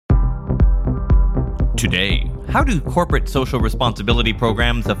Today, how do corporate social responsibility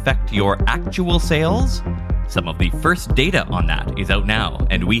programs affect your actual sales? Some of the first data on that is out now,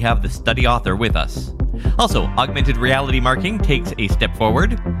 and we have the study author with us. Also, augmented reality marketing takes a step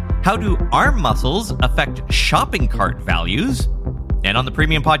forward. How do arm muscles affect shopping cart values? And on the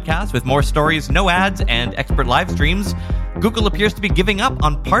Premium Podcast, with more stories, no ads, and expert live streams, Google appears to be giving up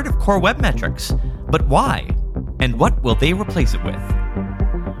on part of core web metrics. But why? And what will they replace it with?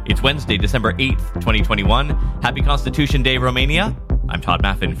 It's Wednesday, December 8th, 2021. Happy Constitution Day, Romania. I'm Todd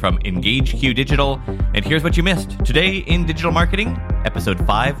Maffin from EngageQ Digital, and here's what you missed today in digital marketing, episode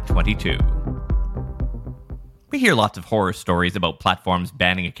 522. We hear lots of horror stories about platforms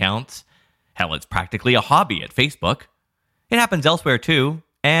banning accounts. Hell, it's practically a hobby at Facebook. It happens elsewhere too,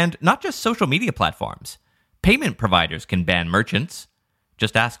 and not just social media platforms. Payment providers can ban merchants.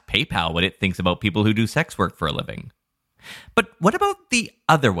 Just ask PayPal what it thinks about people who do sex work for a living. But what about the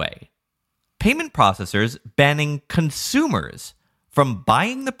other way? Payment processors banning consumers from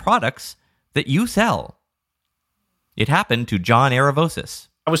buying the products that you sell. It happened to John Aravosis.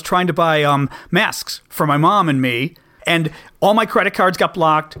 I was trying to buy masks for my mom and me, and all my credit cards got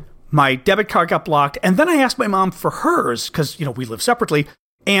blocked, my debit card got blocked, and then I asked my mom for hers, because, we live separately,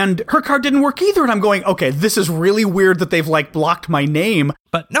 and her card didn't work either, and I'm going, okay, this is really weird that they've, blocked my name.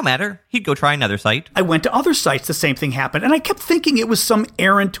 But no matter, he'd go try another site. I went to other sites, the same thing happened, and I kept thinking it was some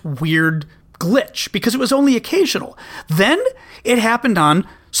errant, weird glitch, because it was only occasional. Then it happened on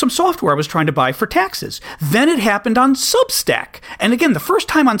some software I was trying to buy for taxes. Then it happened on Substack. And again, the first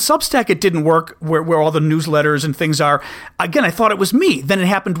time on Substack it didn't work, where all the newsletters and things are. Again, I thought it was me. Then it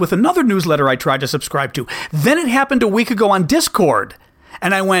happened with another newsletter I tried to subscribe to. Then it happened a week ago on Discord.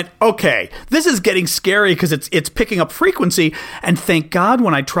 And I went, okay, this is getting scary because it's picking up frequency. And thank God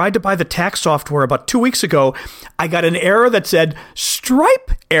when I tried to buy the tax software about 2 weeks ago, I got an error that said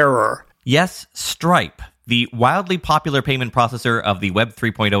Stripe error. Yes, Stripe, the wildly popular payment processor of the Web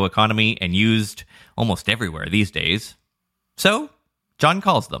 3.0 economy and used almost everywhere these days. So, John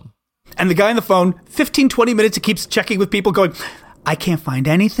calls them. And the guy on the phone, 15, 20 minutes, he keeps checking with people going, I can't find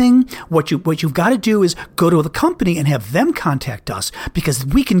anything. What you've got to do is go to the company and have them contact us because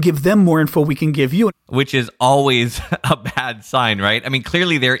we can give them more info we can give you. Which is always a bad sign, right? I mean,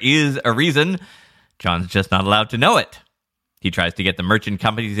 clearly there is a reason. John's just not allowed to know it. He tries to get the merchant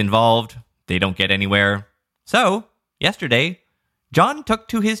companies involved. They don't get anywhere. So, yesterday, John took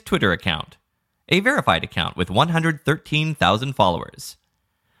to his Twitter account, a verified account with 113,000 followers.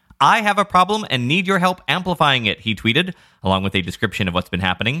 I have a problem and need your help amplifying it, he tweeted, along with a description of what's been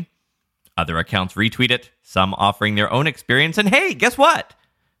happening. Other accounts retweet it, some offering their own experience, and hey, guess what?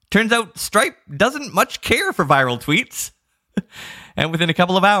 Turns out Stripe doesn't much care for viral tweets. And within a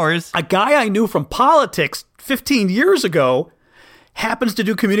couple of hours, a guy I knew from politics 15 years ago happens to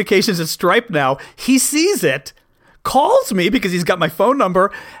do communications at Stripe now. He sees it, calls me because he's got my phone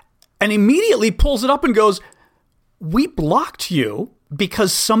number, and immediately pulls it up and goes, we blocked you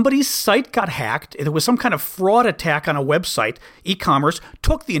because somebody's site got hacked. There was some kind of fraud attack on a website, e-commerce,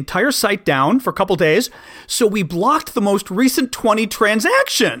 took the entire site down for a couple days, so we blocked the most recent 20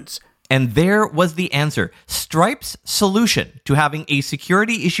 transactions. And there was the answer. Stripe's solution to having a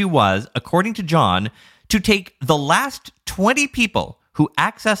security issue was, according to John, to take the last 20 people who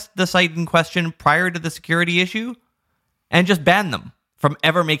accessed the site in question prior to the security issue and just ban them from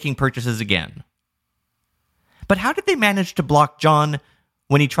ever making purchases again. But how did they manage to block John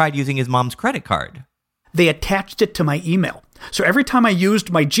when he tried using his mom's credit card? They attached it to my email. So every time I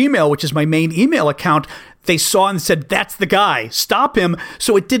used my Gmail, which is my main email account, they saw and said, that's the guy, stop him.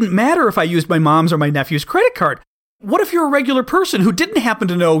 So it didn't matter if I used my mom's or my nephew's credit card. What if you're a regular person who didn't happen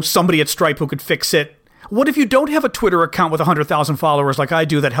to know somebody at Stripe who could fix it? What if you don't have a Twitter account with 100,000 followers like I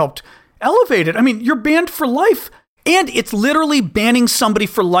do that helped elevate it? I mean, you're banned for life. And it's literally banning somebody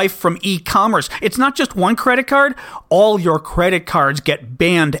for life from e-commerce. It's not just one credit card. All your credit cards get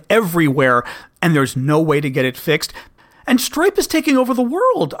banned everywhere, and there's no way to get it fixed. And Stripe is taking over the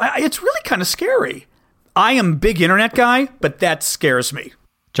world. It's really kind of scary. I am a big internet guy, but that scares me.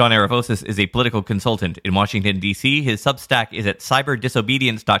 John Aravosis is a political consultant in Washington, D.C. His Substack is at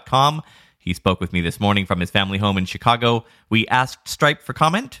cyberdisobedience.com. He spoke with me this morning from his family home in Chicago. We asked Stripe for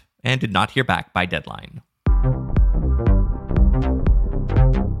comment and did not hear back by deadline.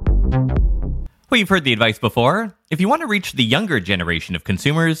 Well, you've heard the advice before. If you want to reach the younger generation of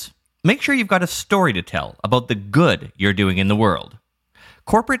consumers, make sure you've got a story to tell about the good you're doing in the world.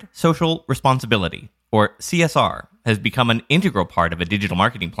 Corporate social responsibility, or CSR, has become an integral part of a digital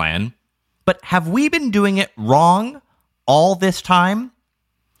marketing plan. But have we been doing it wrong all this time?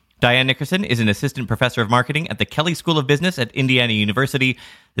 Diane Nickerson is an assistant professor of marketing at the Kelley School of Business at Indiana University.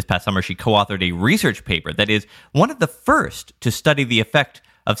 This past summer, she co-authored a research paper that is one of the first to study the effect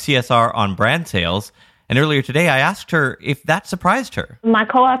of CSR on brand sales. And earlier today, I asked her if that surprised her. My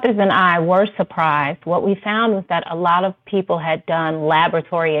co-authors and I were surprised. What we found was that a lot of people had done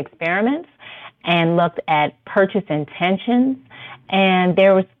laboratory experiments and looked at purchase intentions. And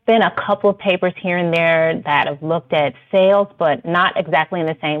there's been a couple of papers here and there that have looked at sales, but not exactly in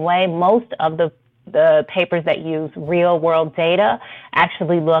the same way. Most of the papers that use real-world data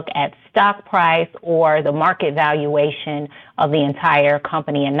actually look at stock price or the market valuation of the entire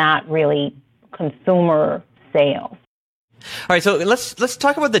company and not really consumer sales. All right, so let's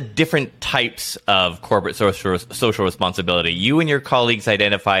talk about the different types of corporate social responsibility. You and your colleagues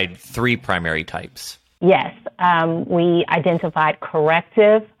identified 3 primary types. Yes, we identified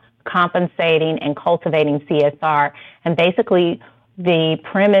corrective, compensating, and cultivating CSR. And basically, the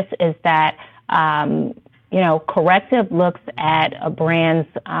premise is that, corrective looks at a brand's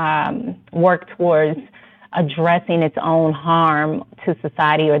work towards addressing its own harm to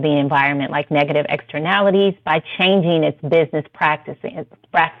society or the environment, like negative externalities, by changing its business practices,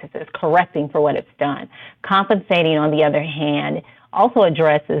 correcting for what it's done. Compensating, on the other hand, also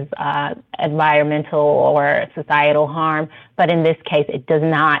addresses environmental or societal harm, but in this case, it does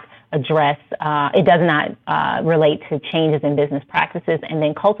not relate to changes in business practices. And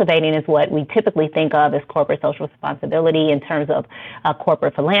then cultivating is what we typically think of as corporate social responsibility in terms of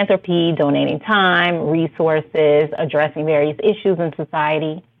corporate philanthropy, donating time, resources, addressing various issues in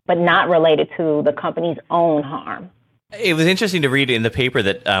society, but not related to the company's own harm. It was interesting to read in the paper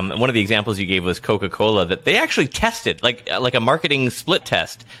that one of the examples you gave was Coca-Cola, that they actually tested, like a marketing split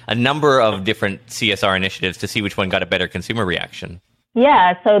test, a number of different CSR initiatives to see which one got a better consumer reaction.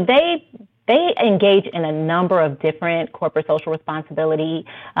 Yeah, so they engage in a number of different corporate social responsibility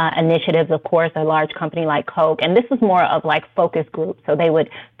initiatives. Of course, a large company like Coke, and this was more of like focus groups. So they would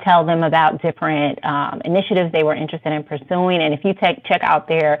tell them about different initiatives they were interested in pursuing. And if you check out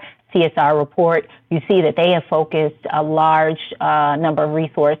their CSR report, you see that they have focused a large number of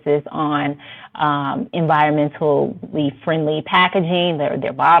resources on environmentally friendly packaging,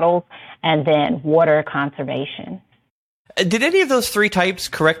 their bottles, and then water conversation. Did any of those 3 types,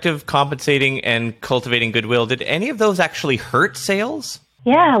 corrective, compensating, and cultivating goodwill, did any of those actually hurt sales?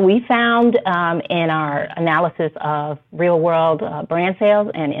 Yeah, we found in our analysis of real-world brand sales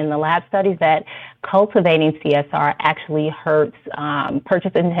and in the lab studies that cultivating CSR actually hurts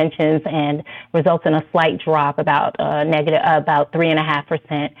purchase intentions and results in a slight drop, about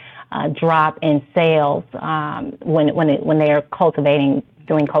 3.5% drop in sales when they are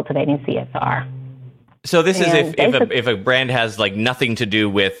doing cultivating CSR. So this is if a brand has like nothing to do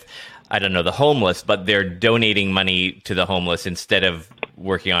with, I don't know, the homeless, but they're donating money to the homeless instead of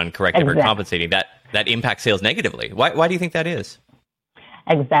working on corrective or compensating, that impacts sales negatively. Why do you think that is?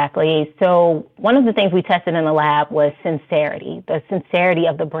 Exactly. So one of the things we tested in the lab was the sincerity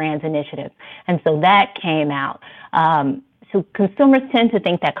of the brand's initiatives. And so that came out. So consumers tend to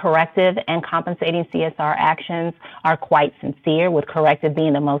think that corrective and compensating CSR actions are quite sincere, with corrective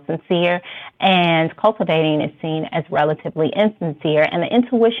being the most sincere, and cultivating is seen as relatively insincere. And the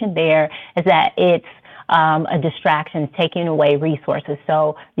intuition there is that it's a distraction, taking away resources.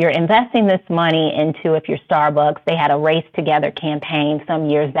 So you're investing this money into, if you're Starbucks, they had a Race Together campaign some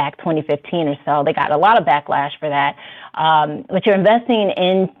years back, 2015 or so. They got a lot of backlash for that. But you're investing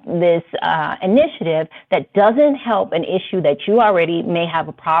in this initiative that doesn't help an issue that you already may have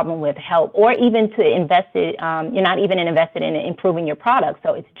a problem with help, or even to invest it, you're not even invested in improving your product.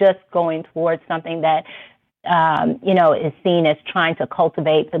 So it's just going towards something that is seen as trying to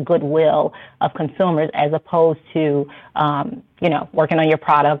cultivate the goodwill of consumers, as opposed to, working on your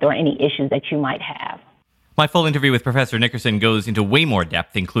product or any issues that you might have. My full interview with Professor Nickerson goes into way more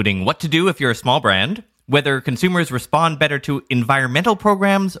depth, including what to do if you're a small brand, whether consumers respond better to environmental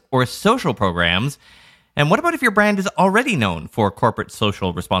programs or social programs, and what about if your brand is already known for corporate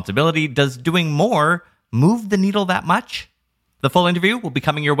social responsibility? Does doing more move the needle that much? The full interview will be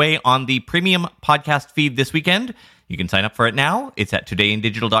coming your way on the premium podcast feed this weekend. You can sign up for it now. It's at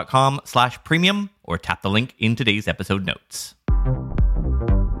todayindigital.com/premium, or tap the link in today's episode notes.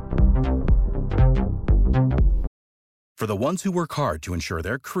 For the ones who work hard to ensure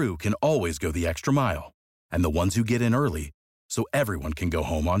their crew can always go the extra mile, and the ones who get in early so everyone can go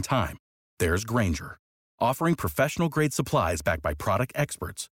home on time, there's Grainger, offering professional-grade supplies backed by product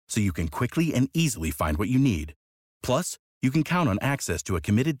experts so you can quickly and easily find what you need. Plus, you can count on access to a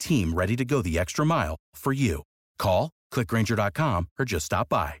committed team ready to go the extra mile for you. Call, click Grainger.com, or just stop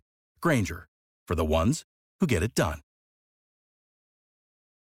by. Grainger, for the ones who get it done.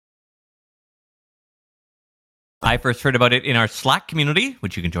 I first heard about it in our Slack community,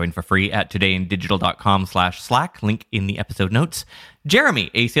 which you can join for free at todayindigital.com/Slack, link in the episode notes. Jeremy,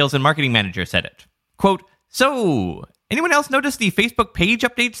 a sales and marketing manager, said it. Quote, "So, anyone else notice the Facebook page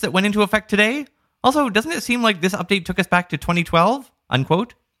updates that went into effect today? Also, doesn't it seem like this update took us back to 2012?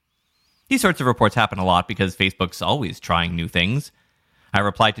 Unquote. These sorts of reports happen a lot because Facebook's always trying new things. I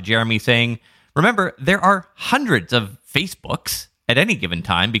replied to Jeremy saying, remember, there are hundreds of Facebooks at any given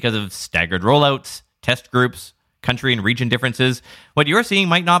time because of staggered rollouts, test groups, country and region differences. What you're seeing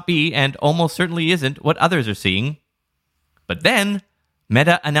might not be, and almost certainly isn't, what others are seeing. But then,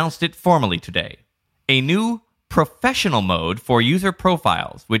 Meta announced it formally today. A new professional mode for user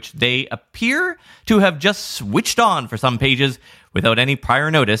profiles, which they appear to have just switched on for some pages without any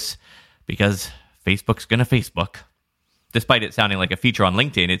prior notice, because Facebook's gonna Facebook. Despite it sounding like a feature on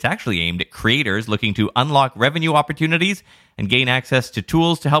LinkedIn, it's actually aimed at creators looking to unlock revenue opportunities and gain access to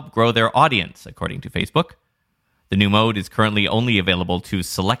tools to help grow their audience, according to Facebook. The new mode is currently only available to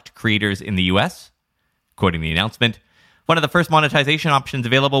select creators in the US. Quoting the announcement, one of the first monetization options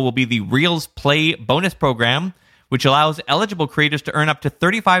available will be the Reels Play bonus program, which allows eligible creators to earn up to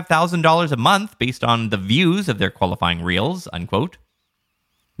 $35,000 a month based on the views of their qualifying reels, unquote.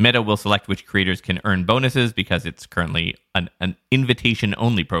 Meta will select which creators can earn bonuses because it's currently an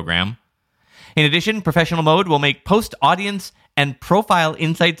invitation-only program. In addition, professional mode will make post audience and profile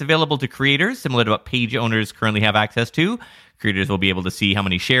insights available to creators, similar to what page owners currently have access to. Creators will be able to see how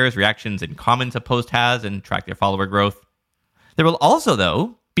many shares, reactions, and comments a post has and track their follower growth. There will also,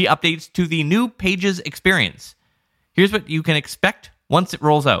 though, be updates to the new Pages experience. Here's what you can expect once it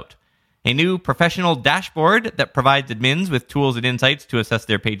rolls out. A new professional dashboard that provides admins with tools and insights to assess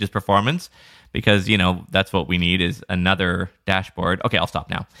their page's performance. Because, that's what we need is another dashboard. Okay, I'll stop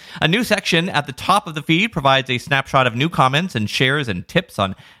now. A new section at the top of the feed provides a snapshot of new comments and shares and tips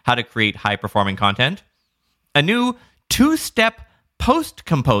on how to create high-performing content. A new two-step post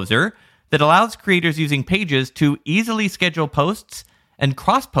composer that allows creators using Pages to easily schedule posts and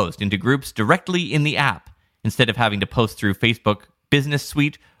cross-post into groups directly in the app, instead of having to post through Facebook Business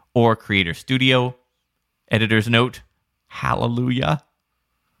Suite or Creator Studio. Editor's note, hallelujah.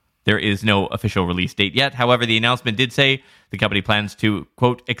 There is no official release date yet. However, the announcement did say the company plans to,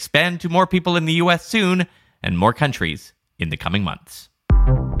 quote, expand to more people in the US soon and more countries in the coming months.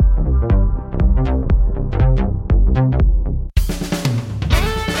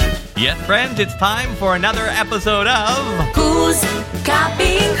 Yes, friends, it's time for another episode of Who's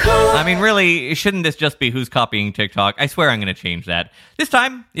Copying Who? I mean, really, shouldn't this just be Who's Copying TikTok? I swear I'm going to change that. This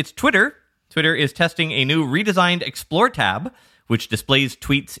time, it's Twitter. Twitter is testing a new redesigned Explore tab, which displays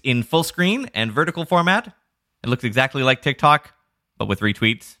tweets in full screen and vertical format. It looks exactly like TikTok, but with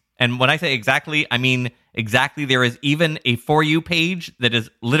retweets. And when I say exactly, I mean exactly. There is even a For You page that is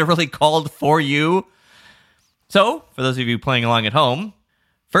literally called For You. So, for those of you playing along at home,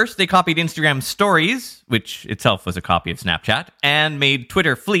 first, they copied Instagram Stories, which itself was a copy of Snapchat, and made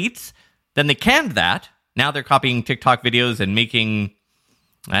Twitter Fleets. Then they canned that. Now they're copying TikTok videos and making,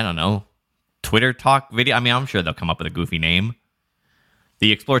 I don't know, Twitter Talk video. I mean, I'm sure they'll come up with a goofy name.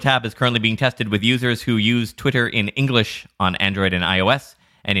 The Explore tab is currently being tested with users who use Twitter in English on Android and iOS,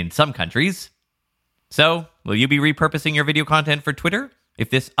 and in some countries. So, will you be repurposing your video content for Twitter if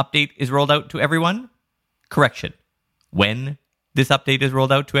this update is rolled out to everyone? Correction. When this update is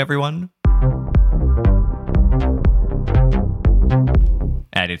rolled out to everyone?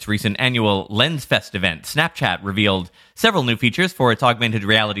 At its recent annual LensFest event, Snapchat revealed several new features for its augmented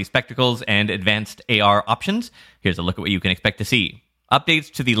reality spectacles and advanced AR options. Here's a look at what you can expect to see.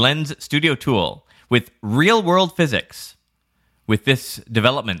 Updates to the Lens Studio tool with real-world physics. With this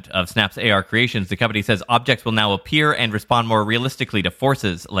development of Snap's AR creations, the company says objects will now appear and respond more realistically to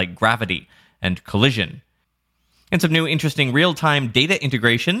forces like gravity and collision. And some new interesting real-time data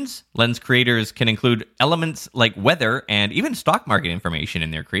integrations. Lens creators can include elements like weather and even stock market information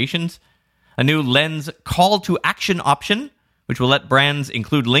in their creations. A new Lens call-to-action option, which will let brands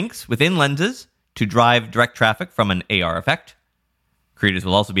include links within lenses to drive direct traffic from an AR effect. Creators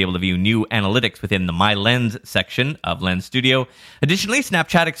will also be able to view new analytics within the My Lens section of Lens Studio. Additionally,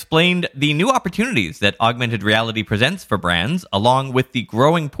 Snapchat explained the new opportunities that augmented reality presents for brands, along with the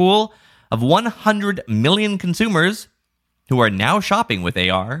growing pool of 100 million consumers who are now shopping with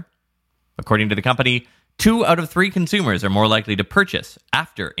AR. According to the company, 2 out of 3 consumers are more likely to purchase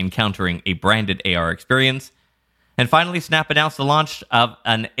after encountering a branded AR experience. And finally, Snap announced the launch of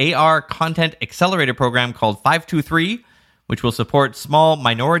an AR content accelerator program called 523, which will support small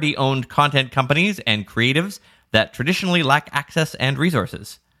minority-owned content companies and creatives that traditionally lack access and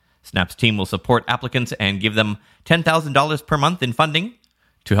resources. Snap's team will support applicants and give them $10,000 per month in funding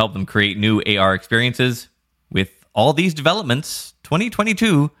to help them create new AR experiences with all these developments,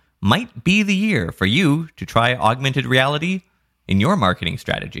 2022 might be the year for you to try augmented reality in your marketing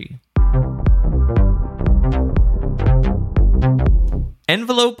strategy.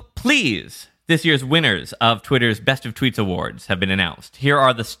 Envelope, please! This year's winners of Twitter's Best of Tweets Awards have been announced. Here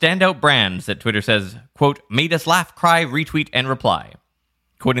are the standout brands that Twitter says, quote, made us laugh, cry, retweet, and reply.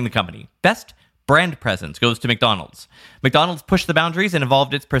 Quoting the company, Best Brand Presence goes to McDonald's. McDonald's pushed the boundaries and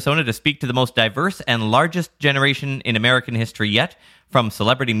evolved its persona to speak to the most diverse and largest generation in American history yet, from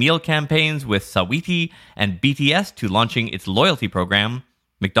celebrity meal campaigns with Saweetie and BTS to launching its loyalty program.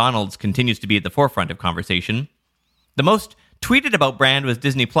 McDonald's continues to be at the forefront of conversation. The most tweeted about brand was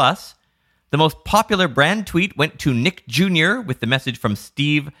Disney+. The most popular brand tweet went to Nick Jr. with the message from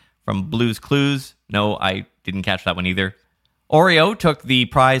Steve from Blue's Clues. No, I didn't catch that one either. Oreo took the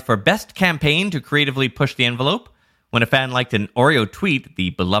prize for best campaign to creatively push the envelope. When a fan liked an Oreo tweet, the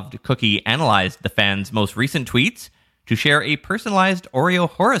beloved cookie analyzed the fan's most recent tweets to share a personalized Oreo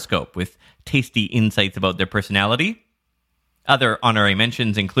horoscope with tasty insights about their personality. Other honorary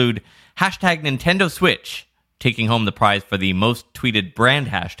mentions include hashtag Nintendo Switch, taking home the prize for the most tweeted brand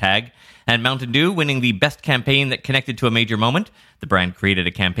hashtag, and Mountain Dew winning the best campaign that connected to a major moment. The brand created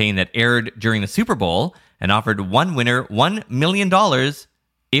a campaign that aired during the Super Bowl and offered one winner $1 million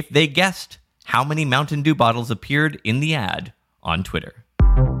if they guessed how many Mountain Dew bottles appeared in the ad on Twitter.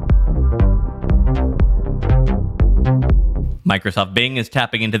 Microsoft Bing is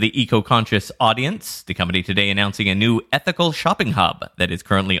tapping into the eco-conscious audience, the company today announcing a new ethical shopping hub that is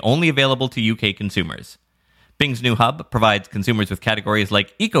currently only available to UK consumers. Bing's new hub provides consumers with categories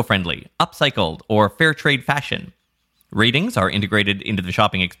like eco-friendly, upcycled, or fair trade fashion. Ratings are integrated into the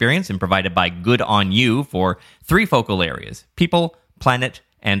shopping experience and provided by Good On You for 3 focal areas: people, planet,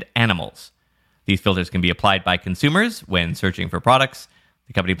 and animals. These filters can be applied by consumers when searching for products.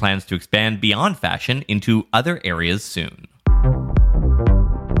 The company plans to expand beyond fashion into other areas soon.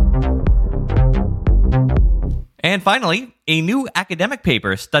 And finally, a new academic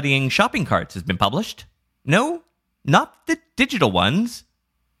paper studying shopping carts has been published. No, not the digital ones,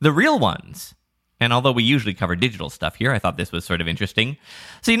 the real ones. And although we usually cover digital stuff here, I thought this was sort of interesting.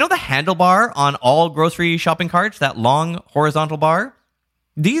 So you know the handlebar on all grocery shopping carts, that long horizontal bar?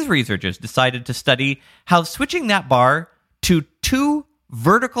 These researchers decided to study how switching that bar to 2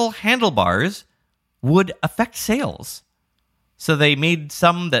 vertical handlebars would affect sales. So they made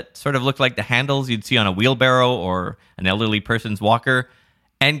some that sort of looked like the handles you'd see on a wheelbarrow or an elderly person's walker.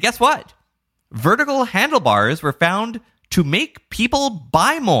 And guess what? Vertical handlebars were found to make people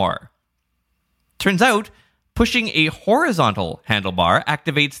buy more. Turns out, pushing a horizontal handlebar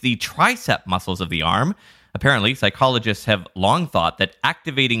activates the tricep muscles of the arm. Apparently, psychologists have long thought that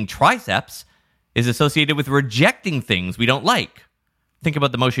activating triceps is associated with rejecting things we don't like. Think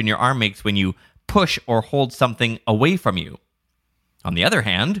about the motion your arm makes when you push or hold something away from you. On the other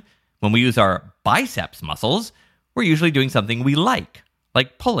hand, when we use our biceps muscles, we're usually doing something we like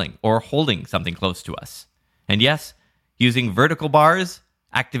pulling or holding something close to us. And yes, using vertical bars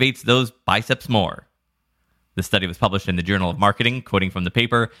activates those biceps more. The study was published in the Journal of Marketing, quoting from the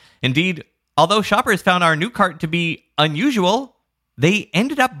paper. Indeed, although shoppers found our new cart to be unusual, they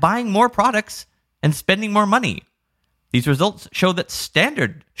ended up buying more products and spending more money. These results show that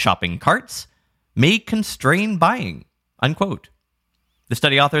standard shopping carts may constrain buying, unquote. The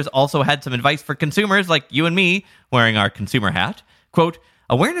study authors also had some advice for consumers like you and me wearing our consumer hat. Quote,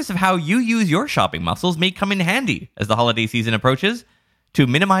 awareness of how you use your shopping muscles may come in handy as the holiday season approaches. To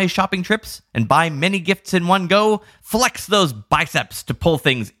minimize shopping trips and buy many gifts in one go, flex those biceps to pull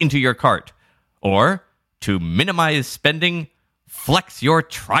things into your cart. Or, to minimize spending, flex your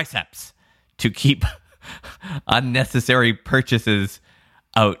triceps to keep unnecessary purchases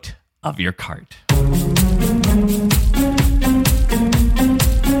out of your cart.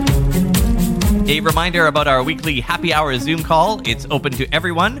 A reminder about our weekly happy hour Zoom call. It's open to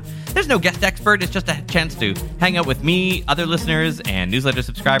everyone. There's no guest expert. It's just a chance to hang out with me, other listeners, and newsletter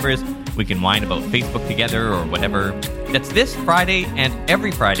subscribers. We can whine about Facebook together or whatever. That's this Friday and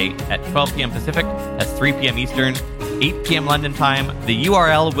every Friday at 12 p.m. Pacific. That's 3 p.m. Eastern, 8 p.m. London time. The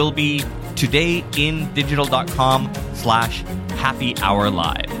URL will be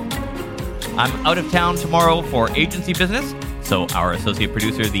todayindigital.com/happyhourlive. I'm out of town tomorrow for agency business, so our associate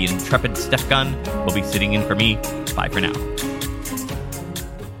producer, the intrepid Steph Gunn, will be sitting in for me. Bye for now.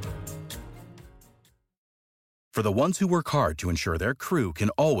 For the ones who work hard to ensure their crew can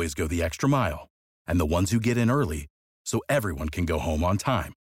always go the extra mile, and the ones who get in early so everyone can go home on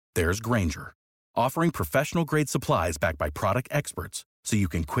time, there's Grainger, offering professional-grade supplies backed by product experts so you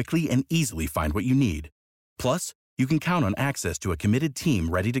can quickly and easily find what you need. Plus, you can count on access to a committed team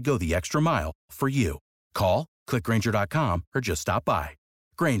ready to go the extra mile for you. Call, Click Grainger.com or just stop by.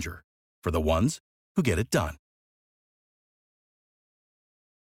 Grainger, for the ones who get it done.